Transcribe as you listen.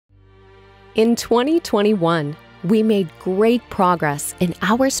In 2021, we made great progress in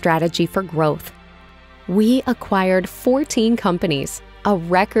our strategy for growth. We acquired 14 companies, a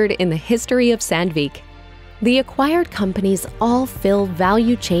record in the history of Sandvik. The acquired companies all fill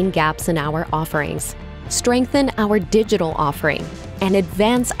value chain gaps in our offerings, strengthen our digital offering, and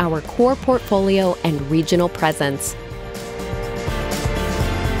advance our core portfolio and regional presence.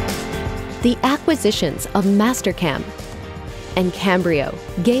 The acquisitions of Mastercam and Cambrio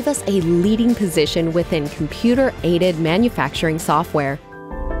gave us a leading position within computer-aided manufacturing software.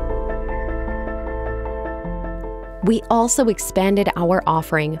 We also expanded our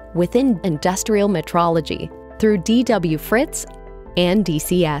offering within industrial metrology through DW Fritz and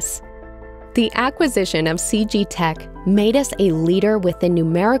DCS. The acquisition of CG Tech made us a leader within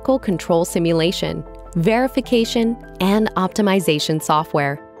numerical control simulation, verification, and optimization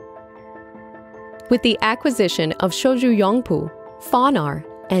software. With the acquisition of Shoju Yongpu, Fonar,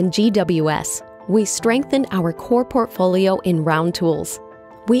 and GWS, we strengthened our core portfolio in round tools.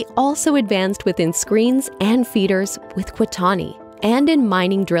 We also advanced within screens and feeders with Quitani, and in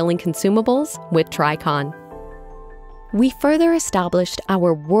mining drilling consumables with Tricon. We further established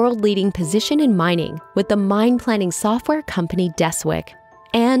our world-leading position in mining with the mine planning software company Deswick,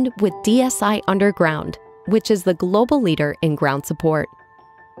 and with DSI Underground, which is the global leader in ground support.